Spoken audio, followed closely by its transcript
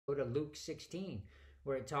Go to Luke 16,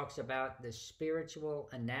 where it talks about the spiritual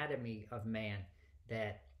anatomy of man,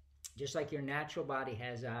 that just like your natural body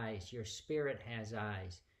has eyes, your spirit has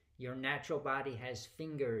eyes. Your natural body has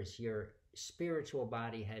fingers, your spiritual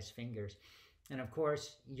body has fingers. And of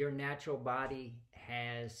course, your natural body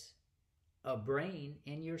has a brain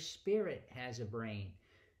and your spirit has a brain.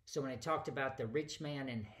 So when I talked about the rich man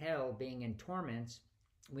in hell being in torments,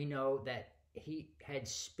 we know that he had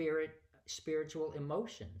spiritual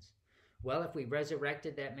emotions. Well, if we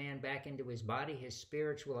resurrected that man back into his body, his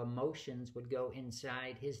spiritual emotions would go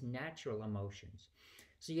inside his natural emotions.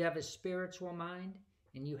 So you have a spiritual mind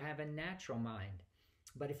and you have a natural mind.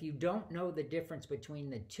 But if you don't know the difference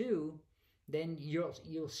between the two, then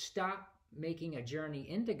you'll stop making a journey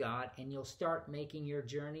into God and you'll start making your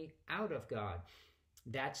journey out of God.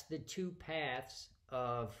 That's the two paths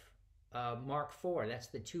of Mark 4. That's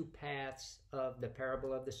the two paths of the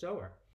parable of the sower.